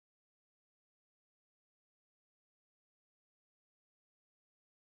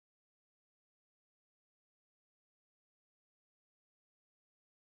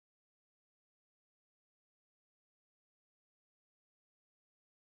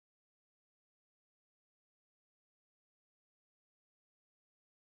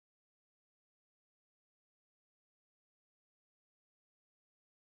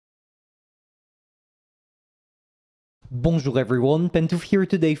Bonjour everyone, Pantoufleee here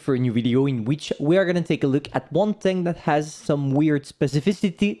today for a new video in which we are gonna take a look at one tank that has some weird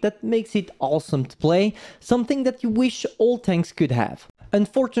specificity that makes it awesome to play, something that you wish all tanks could have.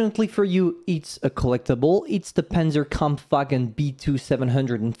 Unfortunately for you, it's a collectible, it's the Panzer B2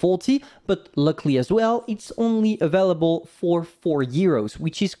 740, but luckily as well, it's only available for €4,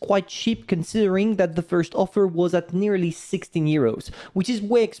 which is quite cheap considering that the first offer was at nearly €16, which is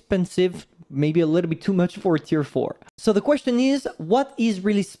way expensive, maybe a little bit too much for a tier 4. So the question is, what is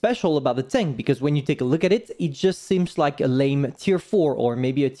really special about the tank? Because when you take a look at it, it just seems like a lame tier 4 or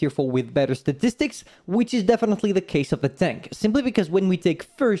maybe a tier 4 with better statistics, which is definitely the case of the tank. Simply because when we take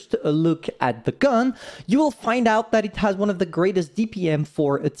first a look at the gun, you will find out that it has one of the greatest DPM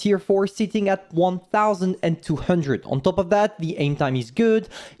for a tier 4 sitting at 1200. On top of that, the aim time is good,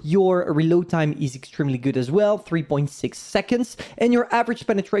 your reload time is extremely good as well, 3.6 seconds, and your average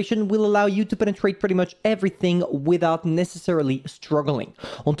penetration will allow you to penetrate pretty much everything without necessarily struggling.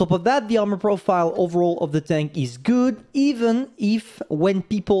 On top of that, the armor profile overall of the tank is good, even if when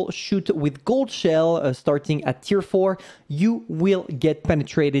people shoot with gold shell starting at tier 4, you will get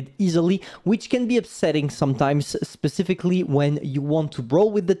penetrated easily, which can be upsetting sometimes, specifically when you want to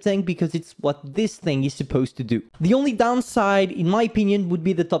brawl with the tank, because it's what this thing is supposed to do. The only downside, in my opinion, would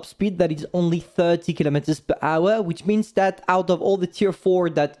be the top speed that is only 30 kilometers per hour, which means that out of all the tier 4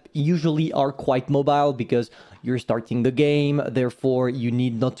 that usually are quite mobile because you're starting the game, therefore you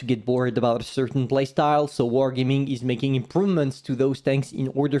need not to get bored about a certain playstyle, so Wargaming is making improvements to those tanks in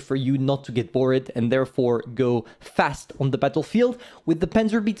order for you not to get bored and therefore go fast on the battlefield. With the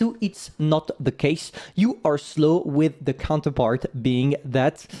Panzer B2, it's not the case. You are slow, with the counterpart being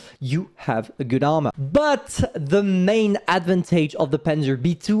that you have a good armor. But the main advantage of the Panzer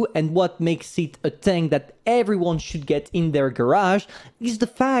B2 and what makes it a tank that everyone should get in their garage is the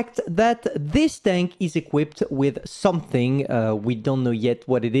fact that this tank is equipped with something, we don't know yet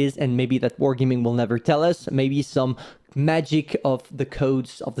what it is, and maybe that Wargaming will never tell us, maybe some magic of the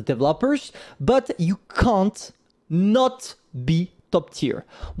codes of the developers, but you can't not be top tier.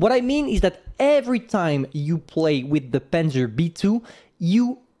 What I mean is that every time you play with the Panzer B2,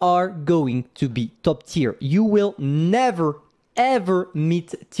 you are going to be top tier. You will never ever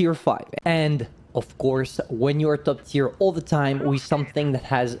meet tier 5. And of course, when you are top tier all the time with something that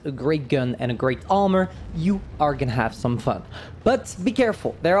has a great gun and a great armor, you are gonna have some fun. But be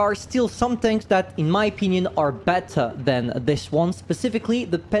careful, there are still some tanks that, in my opinion, are better than this one, specifically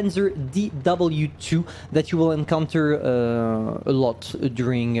the Panzer DW2 that you will encounter a lot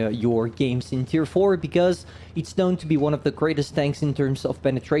during your games in tier 4, because it's known to be one of the greatest tanks in terms of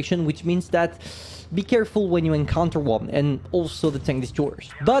penetration, which means that be careful when you encounter one, and also the tank is yours.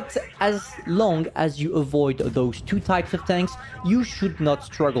 But as long as you avoid those two types of tanks, you should not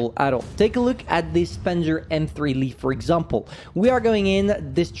struggle at all. Take a look at this Panzer M3 for example. We are going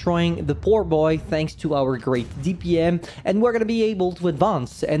in, destroying the poor boy thanks to our great DPM, and we're going to be able to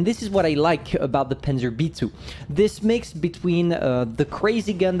advance. And this is what I like about the Panzer B2. This mix between the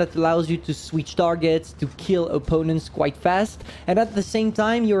crazy gun that allows you to switch targets, to kill opponents quite fast, and at the same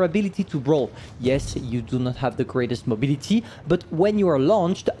time your ability to brawl. Yes, you do not have the greatest mobility, but when you are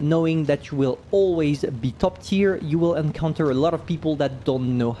launched, knowing that you will always be top tier, you will encounter a lot of people that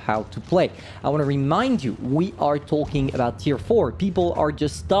don't know how to play. I want to remind you, we are talking about tier 4. People are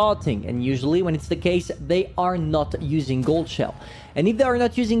just starting, and usually when it's the case, they are not using gold shell. And if they are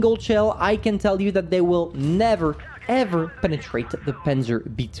not using gold shell, I can tell you that they will never ever penetrate the Panzer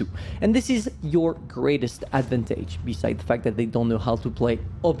B2. And this is your greatest advantage, besides the fact that they don't know how to play,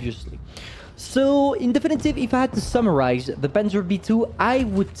 obviously. So, in definitive, if I had to summarize the Panzer B2, I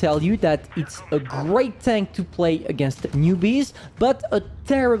would tell you that it's a great tank to play against newbies, but a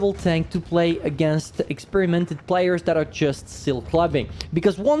terrible tank to play against experimented players that are just still clubbing.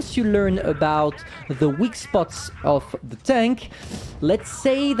 Because once you learn about the weak spots of the tank, let's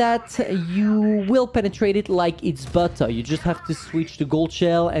say that you will penetrate it like it's butter. You just have to switch to gold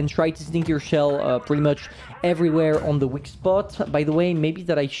shell and try to sneak your shell pretty much everywhere on the weak spot. By the way, maybe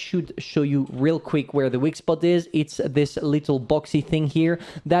that I should show you real quick where the weak spot is. It's this little boxy thing here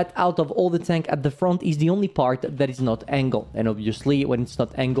that out of all the tank at the front is the only part that is not angled. And obviously when it's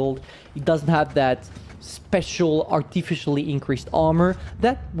not angled, it doesn't have that special artificially increased armor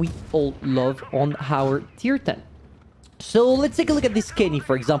that we all love on our tier 10. So let's take a look at this Kenny,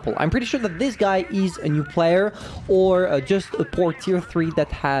 for example. I'm pretty sure that this guy is a new player or just a poor tier 3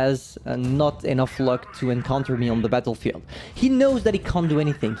 that has not enough luck to encounter me on the battlefield. He knows that he can't do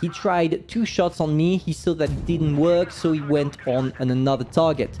anything. He tried 2 shots on me, he saw that it didn't work, so he went on another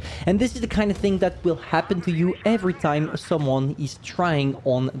target. And this is the kind of thing that will happen to you every time someone is trying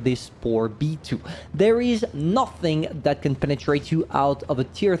on this poor B2. There is nothing that can penetrate you out of a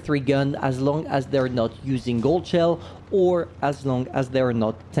tier 3 gun as long as they're not using gold shell or as long as they are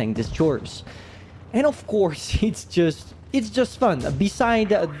not tank destroyers. And of course, it's just fun. Beside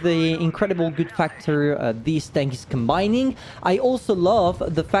the incredible good factor this tank is combining, I also love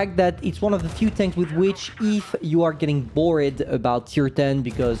the fact that it's one of the few tanks with which, if you are getting bored about tier 10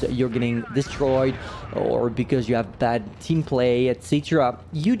 because you're getting destroyed or because you have bad team play, etc.,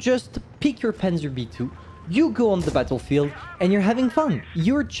 you just pick your Panzer B2, you go on the battlefield, and you're having fun.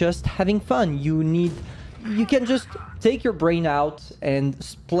 You're just having fun. You can just take your brain out and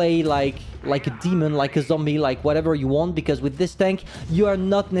play like a demon, like a zombie, like whatever you want, because with this tank, you are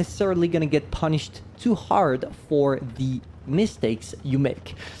not necessarily gonna get punished too hard for the mistakes you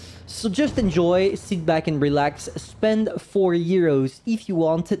make. So just enjoy, sit back and relax, spend 4 euros if you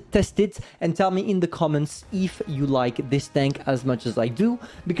want, test it, and tell me in the comments if you like this tank as much as I do,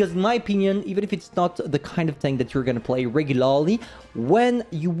 because in my opinion, even if it's not the kind of tank that you're gonna play regularly, when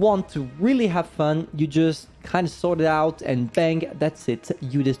you want to really have fun, you just kind of sort it out and bang, that's it,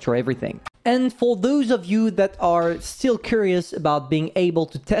 you destroy everything. And for those of you that are still curious about being able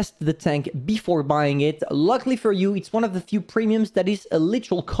to test the tank before buying it, luckily for you, it's one of the few premiums that is a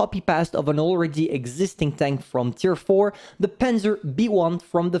literal copy-paste of an already existing tank from tier 4, the Panzer B1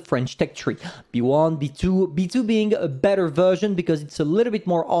 from the French tech tree. B1, B2, B2 being a better version because it's a little bit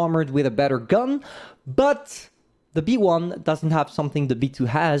more armored with a better gun, but the B1 doesn't have something the B2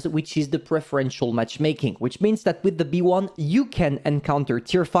 has, which is the preferential matchmaking, which means that with the B1, you can encounter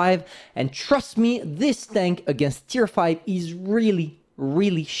tier 5, and trust me, this tank against tier 5 is really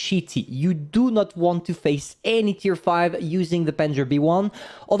shitty. You do not want to face any tier 5 using the Panzer B1,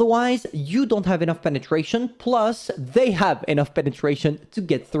 otherwise you don't have enough penetration, plus they have enough penetration to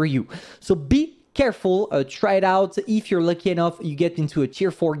get through you. So be careful, try it out. If you're lucky enough, you get into a tier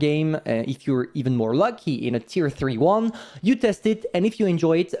 4 game. If you're even more lucky, in a tier 3 one, you test it, and if you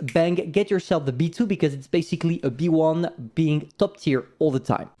enjoy it, bang, get yourself the B2 because it's basically a B1 being top tier all the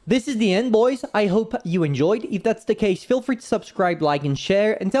time. This is the end, boys. I hope you enjoyed. If that's the case, feel free to subscribe, like, and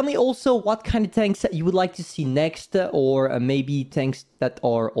share, and tell me also what kind of tanks you would like to see next, or maybe tanks that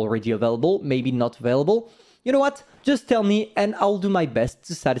are already available, maybe not available. You know what? Just tell me, and I'll do my best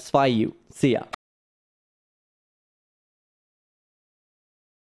to satisfy you. See ya.